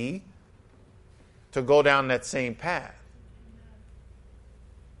tendency to go down that same path.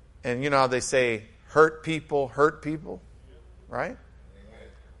 And you know how they say, hurt people, right?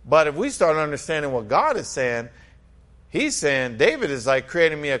 But if we start understanding what God is saying, he's saying, David is like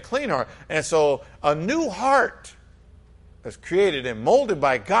creating me a clean heart. And so a new heart that's created and molded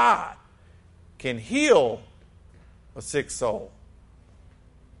by God can heal a sick soul.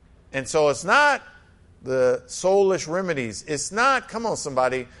 And so it's not the soulish remedies. It's not, come on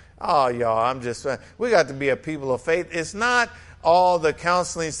somebody, y'all, we got to be a people of faith. It's not all the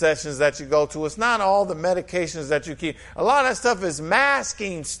counseling sessions that you go to. It's not all the medications that you keep. A lot of that stuff is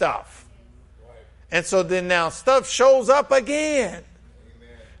masking stuff. Right. And so then now stuff shows up again.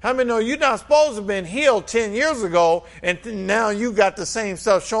 Amen. How many know you're not supposed to have been healed 10 years ago and now you got the same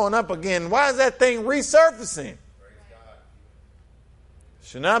stuff showing up again? Why is that thing resurfacing?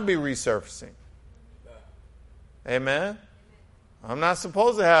 Should not be resurfacing. Amen. I'm not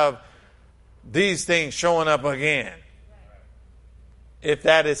supposed to have these things showing up again. If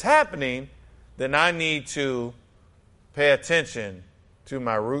that is happening, then I need to pay attention to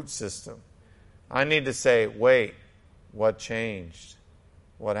my root system. I need to say, wait, what changed?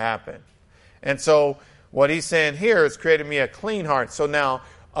 What happened? And so what he's saying here is created me a clean heart. So now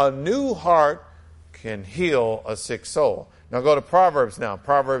a new heart can heal a sick soul. Now go to Proverbs now.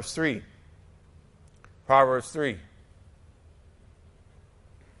 Proverbs 3. Proverbs 3.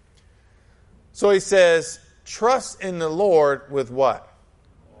 So he says, trust in the Lord with what?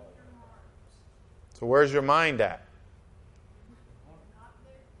 So where's your mind at?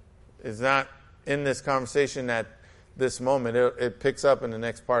 It's not in this conversation at this moment. It picks up in the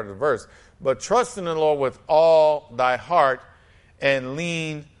next part of the verse. But trust in the Lord with all thy heart and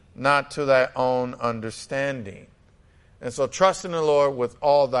lean not to thy own understanding. And so trust in the Lord with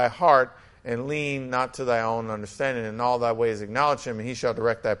all thy heart and lean not to thy own understanding. In all thy ways acknowledge him and he shall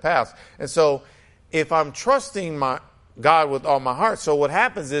direct thy paths. And so if I'm trusting my God with all my heart, so what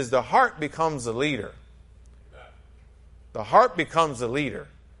happens is the heart becomes the leader. The heart becomes the leader.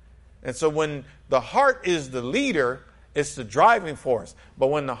 And so when the heart is the leader, it's the driving force. But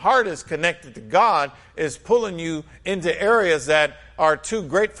when the heart is connected to God, it's pulling you into areas that are too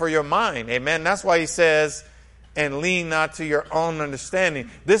great for your mind. Amen. That's why he says, and lean not to your own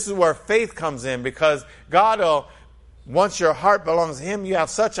understanding. This is where faith comes in, because God will, once your heart belongs to him, you have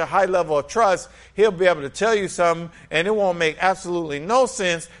such a high level of trust, he'll be able to tell you something and it won't make absolutely no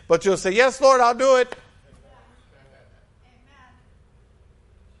sense, but you'll say, yes, Lord, I'll do it.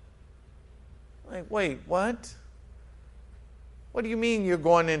 Like, wait, what? What do you mean you're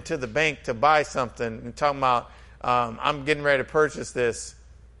going into the bank to buy something and talking about, I'm getting ready to purchase this?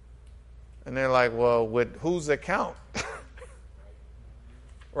 And they're like, well, with whose account?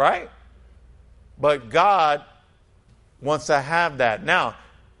 Right? But God wants to have that. Now,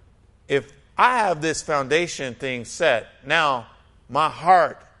 if I have this foundation thing set, now my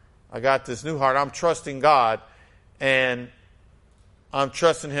heart, I got this new heart, I'm trusting God, and I'm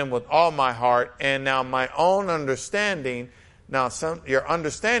trusting him with all my heart, and now my own understanding. Now, your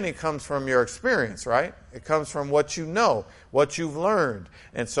understanding comes from your experience, right? It comes from what you know, what you've learned.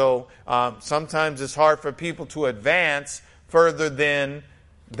 And so sometimes it's hard for people to advance further than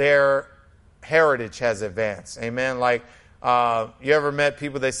their heritage has advanced. Amen? Like, you ever met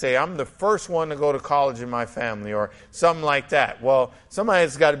people, they say, I'm the first one to go to college in my family, or something like that. Well,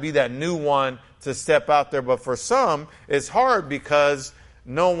 somebody's got to be that new one to step out there. But for some, it's hard because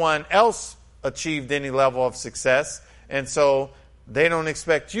no one else achieved any level of success. And so they don't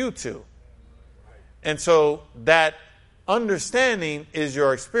expect you to. And so that understanding is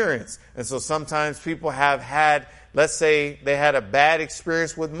your experience. And so sometimes people have had, let's say they had a bad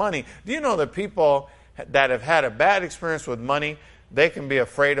experience with money. Do you know that people that have had a bad experience with money, they can be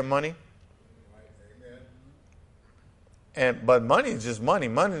afraid of money? But money is just money.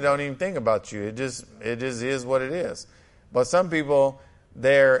 Money don't even think about you. It just is what it is. But some people,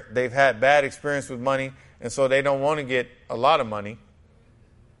 they've had bad experience with money, and so they don't want to get a lot of money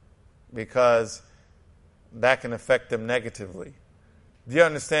because that can affect them negatively. Do you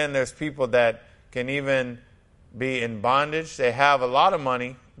understand there's people that can even be in bondage? They have a lot of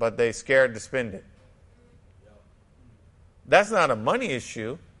money, but they're scared to spend it. That's not a money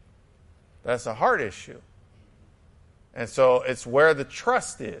issue. That's a heart issue. And so it's where the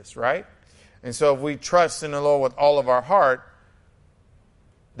trust is, right? And so if we trust in the Lord with all of our heart,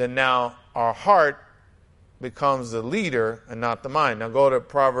 then now our heart becomes the leader and not the mind. Now go to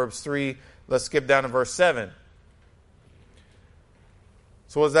Proverbs 3. Let's skip down to verse 7.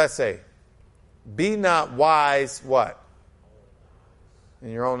 So what does that say? Be not wise, what?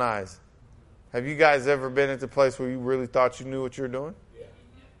 In your own eyes. Have you guys ever been at the place where you really thought you knew what you were doing? Yeah.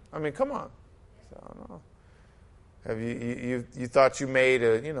 I mean, come on. I don't know. Have you thought you made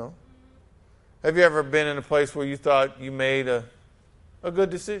a, have you ever been in a place where you thought you made a good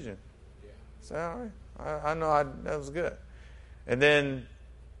decision? Yeah. Say, all right. I know that was good. And then,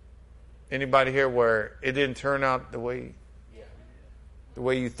 anybody here where it didn't turn out the way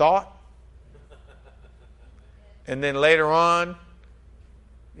you thought? And then later on,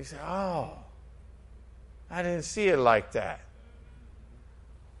 you say, oh, I didn't see it like that.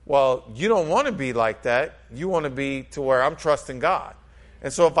 Well, you don't want to be like that. You want to be to where I'm trusting God.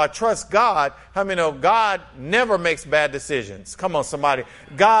 And so if I trust God, how many know God never makes bad decisions? Come on, somebody.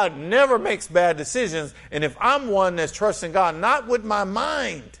 God never makes bad decisions. And if I'm one that's trusting God, not with my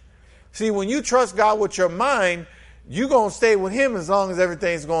mind. See, when you trust God with your mind, you're going to stay with him as long as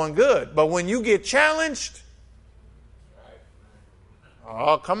everything's going good. But when you get challenged,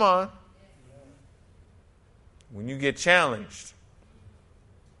 oh, come on. When you get challenged,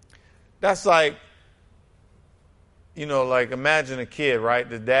 that's like, like imagine a kid, right?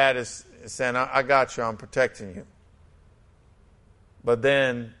 The dad is saying, I got you, I'm protecting you. But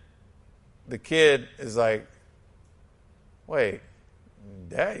then the kid is like, wait,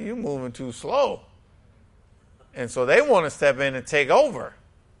 Dad, you moving too slow. And so they want to step in and take over.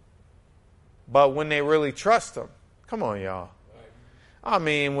 But when they really trust him, come on, y'all. I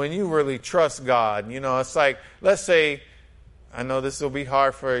mean, when you really trust God, it's like, let's say I know this will be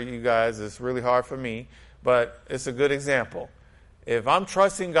hard for you guys. It's really hard for me, but it's a good example. If I'm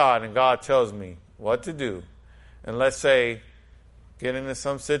trusting God and God tells me what to do, and let's say get into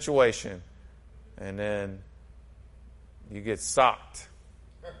some situation and then you get socked.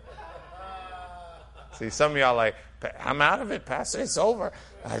 See, some of y'all like, I'm out of it, Pastor. It's over.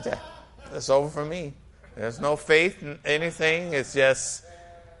 It's over for me. There's no faith in anything. It's just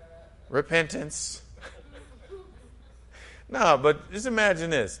repentance. No, but just imagine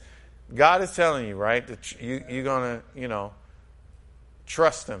this. God is telling you, right, that you're going to,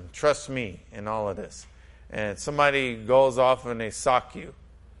 trust him, trust me in all of this. And somebody goes off and they sock you.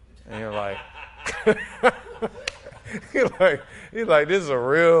 And you're like, you're like, this is a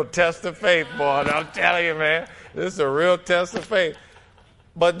real test of faith, boy. I'm telling you, man, this is a real test of faith.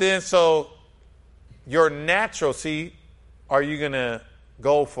 But then, so your natural, see, are you going to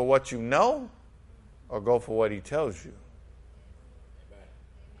go for what you know or go for what he tells you?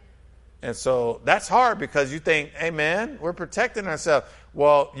 And so that's hard because you think, hey, man, we're protecting ourselves.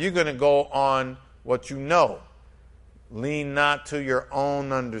 Well, you're going to go on what you know. Lean not to your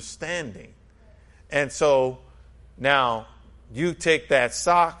own understanding. And so now you take that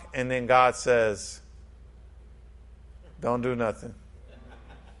sock and then God says, don't do nothing.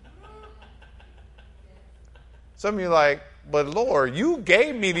 Some of you are like, but Lord, you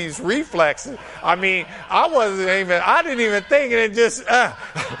gave me these reflexes. I mean, I didn't even think, and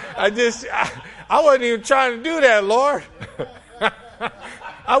I wasn't even trying to do that, Lord.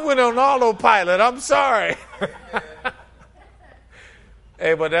 I went on autopilot. I'm sorry.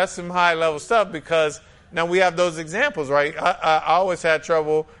 Hey, but that's some high level stuff because now we have those examples, right? I always had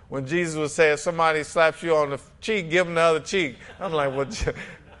trouble when Jesus would say, if somebody slaps you on the cheek, give them the other cheek. I'm like, well,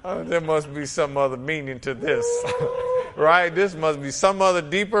 there must be some other meaning to this. Right? This must be some other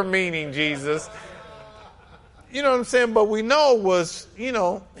deeper meaning, Jesus. You know what I'm saying? But we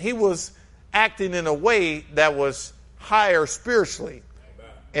know he was acting in a way that was higher spiritually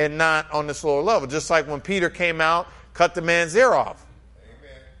and not on this lower level. Just like when Peter came out, cut the man's ear off.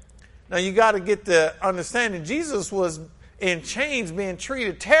 Amen. Now you got to get the understanding. Jesus was in chains being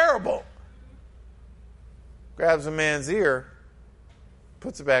treated terrible. Grabs a man's ear,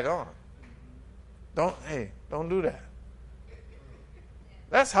 puts it back on. Don't do that.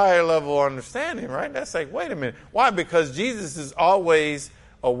 That's higher level understanding, right? That's like, wait a minute. Why? Because Jesus is always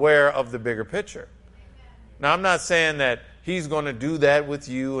aware of the bigger picture. Now, I'm not saying that he's going to do that with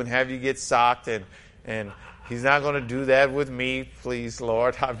you and have you get socked, and he's not going to do that with me, please,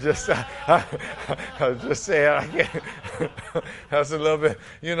 Lord. I'm just saying, that's a little bit,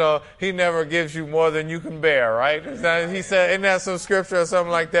 he never gives you more than you can bear, right? He said, isn't that some scripture or something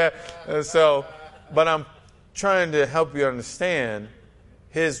like that? But I'm trying to help you understand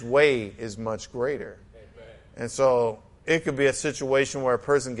his way is much greater. And so it could be a situation where a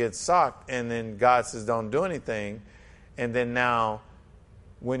person gets socked and then God says, don't do anything. And then now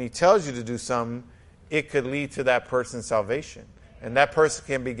when he tells you to do something, it could lead to that person's salvation. And that person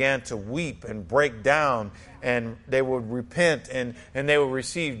can begin to weep and break down, and they would repent and they will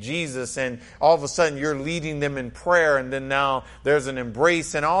receive Jesus. And all of a sudden you're leading them in prayer, and then now there's an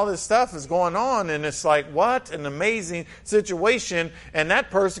embrace and all this stuff is going on. And it's like, what an amazing situation. And that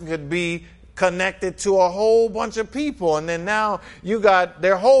person could be connected to a whole bunch of people. And then now you got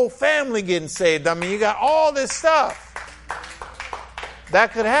their whole family getting saved. I mean, you got all this stuff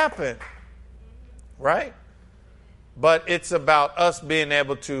that could happen, right? But it's about us being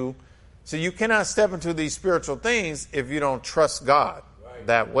able to, so you cannot step into these spiritual things if you don't trust God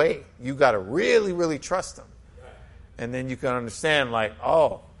that way. You got to really, really trust him. And then you can understand like,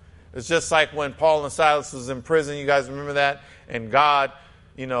 oh, it's just like when Paul and Silas was in prison. You guys remember that? And God,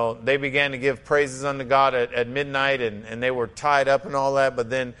 they began to give praises unto God at midnight, and they were tied up and all that. But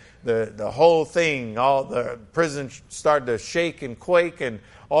then the whole thing, all the prison started to shake and quake, and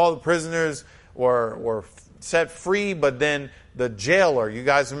all the prisoners were set free. But then the jailer, you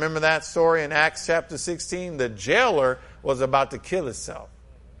guys remember that story in Acts chapter 16? The jailer was about to kill himself.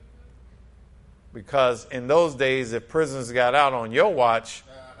 Because in those days, if prisoners got out on your watch,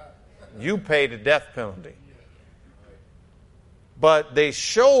 you paid the death penalty. But they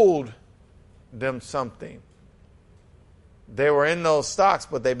showed them something. They were in those stocks,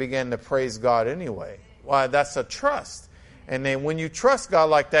 but they began to praise God anyway. Why? That's a trust. And then when you trust God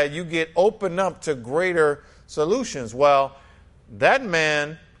like that, you get opened up to greater solutions. Well, that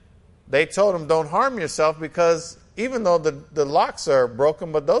man, they told him, don't harm yourself, because even though the locks are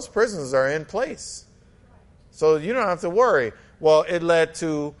broken, but those prisons are in place. So you don't have to worry. Well, it led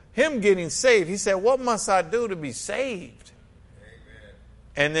to him getting saved. He said, what must I do to be saved? Amen.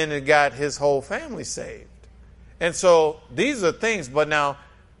 And then it got his whole family saved. And so these are things. But now,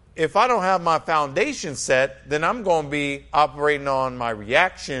 if I don't have my foundation set, then I'm going to be operating on my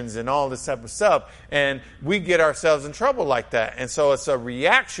reactions and all this type of stuff. And we get ourselves in trouble like that. And so it's a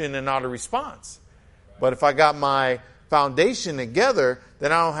reaction and not a response. But if I got my foundation together,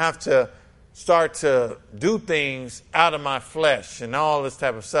 then I don't have to start to do things out of my flesh and all this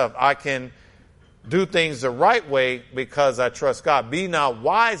type of stuff. I can do things the right way because I trust God. Be not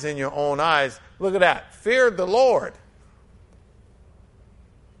wise in your own eyes. Look at that. Fear the Lord.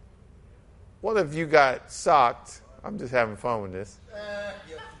 What if you got socked? I'm just having fun with this.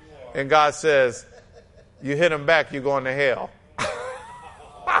 And God says, you hit him back, you're going to hell.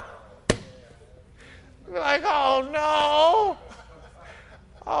 You're like, oh no.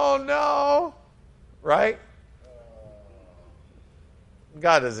 Oh no. Right?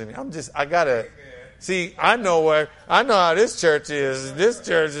 God doesn't. See, I know how this church is. This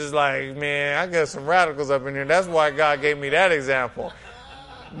church is like, man, I got some radicals up in here. That's why God gave me that example.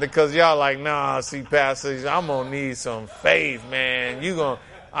 Because y'all like, nah, see, Pastor, I'm going to need some faith, man.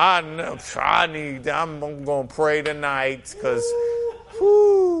 I'm going to pray tonight because,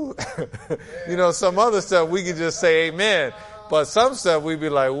 some other stuff we can just say amen. But some stuff we be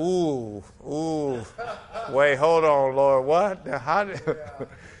like, ooh, wait, hold on, Lord, what?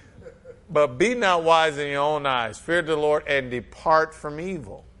 But be not wise in your own eyes. Fear the Lord and depart from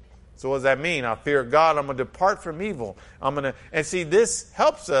evil. So what does that mean? I fear God. I'm going to depart from evil. And see, this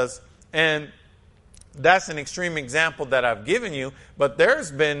helps us. And that's an extreme example that I've given you. But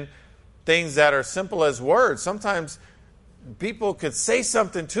there's been things that are simple as words. Sometimes people could say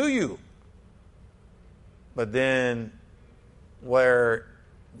something to you. But then where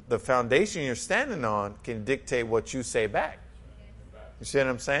the foundation you're standing on can dictate what you say back. You see what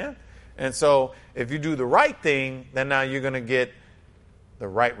I'm saying? And so if you do the right thing, then now you're going to get the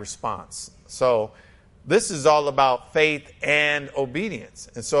right response. So this is all about faith and obedience.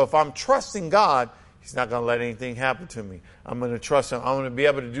 And so if I'm trusting God, he's not going to let anything happen to me. I'm going to trust him. I'm going to be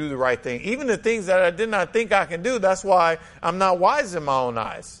able to do the right thing. Even the things that I did not think I can do, that's why I'm not wise in my own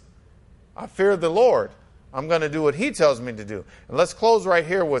eyes. I fear the Lord. I'm going to do what he tells me to do. And let's close right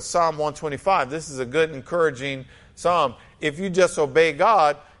here with Psalm 125. This is a good, encouraging psalm. If you just obey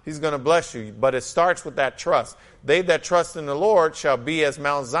God, he's going to bless you. But it starts with that trust. They that trust in the Lord shall be as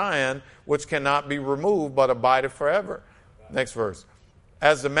Mount Zion, which cannot be removed, but abideth forever. Next verse.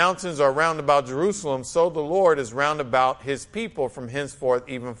 As the mountains are round about Jerusalem, so the Lord is round about his people from henceforth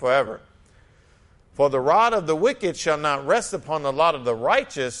even forever. For the rod of the wicked shall not rest upon the lot of the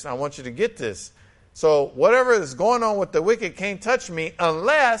righteous. I want you to get this. So whatever is going on with the wicked can't touch me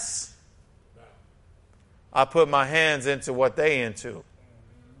unless I put my hands into what they into.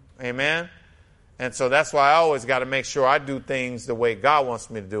 Amen? And so that's why I always got to make sure I do things the way God wants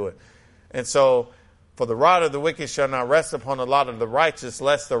me to do it. And so, for the rod of the wicked shall not rest upon the lot of the righteous,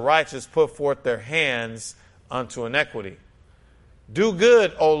 lest the righteous put forth their hands unto iniquity. Do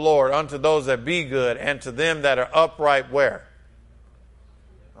good, O Lord, unto those that be good, and to them that are upright where?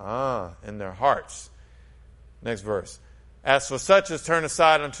 In their hearts. Next verse. As for such as turn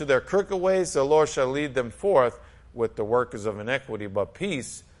aside unto their crooked ways, the Lord shall lead them forth with the workers of iniquity, but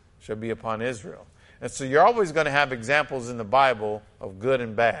peace shall be upon Israel. And so you're always going to have examples in the Bible of good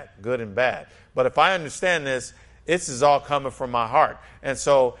and bad, good and bad. But if I understand this is all coming from my heart. And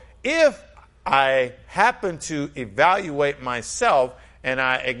so if I happen to evaluate myself and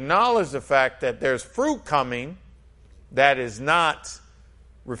I acknowledge the fact that there's fruit coming that is not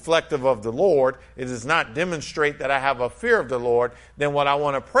reflective of the Lord, it does not demonstrate that I have a fear of the Lord, then what I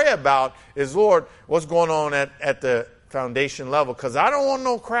want to pray about is, Lord, what's going on at the foundation level? Because I don't want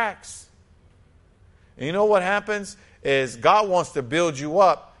no cracks. And you know what happens is God wants to build you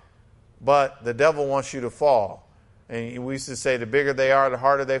up, but the devil wants you to fall. And we used to say the bigger they are, the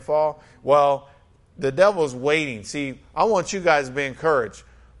harder they fall. Well, the devil's waiting. See, I want you guys to be encouraged.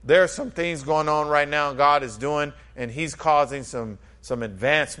 There are some things going on right now God is doing, and he's causing some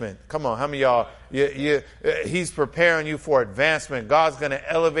advancement. Come on, how many of y'all, he's preparing you for advancement. God's going to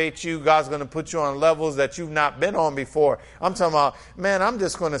elevate you. God's going to put you on levels that you've not been on before. I'm talking about, man, I'm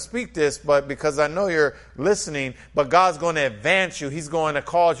just going to speak this, but because I know you're listening, but God's going to advance you. He's going to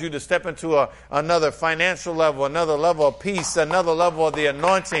cause you to step into another financial level, another level of peace, another level of the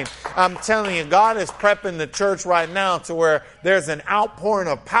anointing. I'm telling you, God is prepping the church right now to where there's an outpouring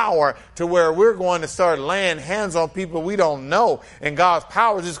of power to where we're going to start laying hands on people we don't know. And God's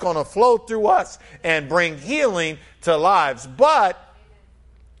power is just going to flow through us and bring healing to lives. But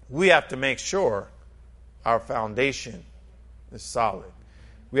we have to make sure our foundation is solid.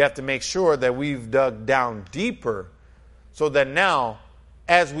 We have to make sure that we've dug down deeper so that now,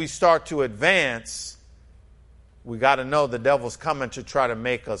 as we start to advance, we got to know the devil's coming to try to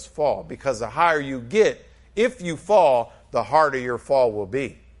make us fall, because the higher you get, if you fall, the harder your fall will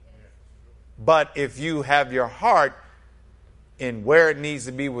be. But if you have your heart in where it needs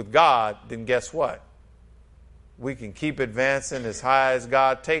to be with God, then guess what? We can keep advancing as high as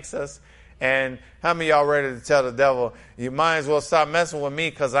God takes us. And how many of y'all ready to tell the devil, you might as well stop messing with me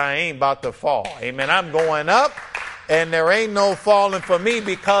because I ain't about to fall. Amen. I'm going up and there ain't no falling for me,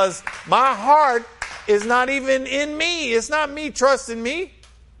 because my heart is not even in me. It's not me trusting me.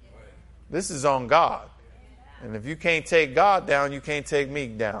 This is on God. And if you can't take God down, you can't take me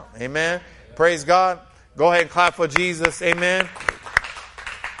down. Amen. Praise God. Go ahead and clap for Jesus. Amen.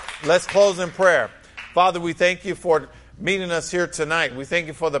 Let's close in prayer. Father, we thank you for meeting us here tonight. We thank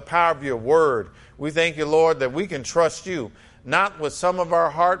you for the power of your word. We thank you, Lord, that we can trust you, not with some of our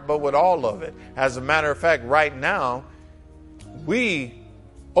heart, but with all of it. As a matter of fact, right now, we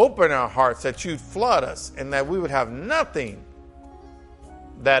open our hearts that you'd flood us and that we would have nothing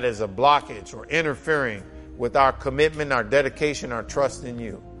that is a blockage or interfering with our commitment, our dedication, our trust in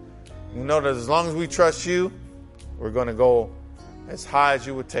you. We know that as long as we trust you, we're going to go as high as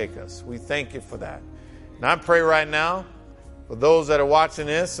you would take us. We thank you for that. And I pray right now for those that are watching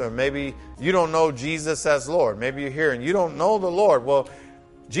this, or maybe you don't know Jesus as Lord. Maybe you're here and you don't know the Lord. Well,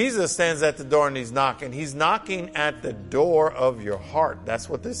 Jesus stands at the door and he's knocking. He's knocking at the door of your heart. That's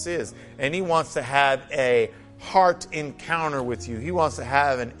what this is. And he wants to have a heart encounter with you. He wants to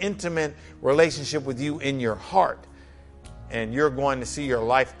have an intimate relationship with you in your heart. And you're going to see your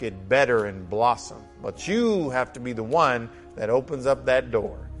life get better and blossom. But you have to be the one that opens up that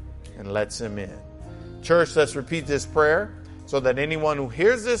door and lets him in. Church, let's repeat this prayer so that anyone who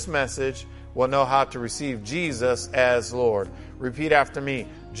hears this message will know how to receive Jesus as Lord. Repeat after me.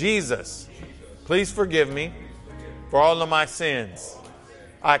 Jesus, please forgive me for all of my sins.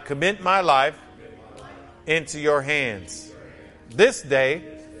 I commit my life into your hands. This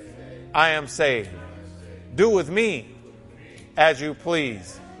day, I am saved. Do with me as you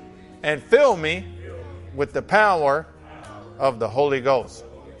please, and fill me with the power of the Holy Ghost.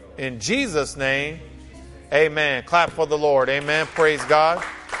 In Jesus' name, amen. Clap for the Lord. Amen. Praise God.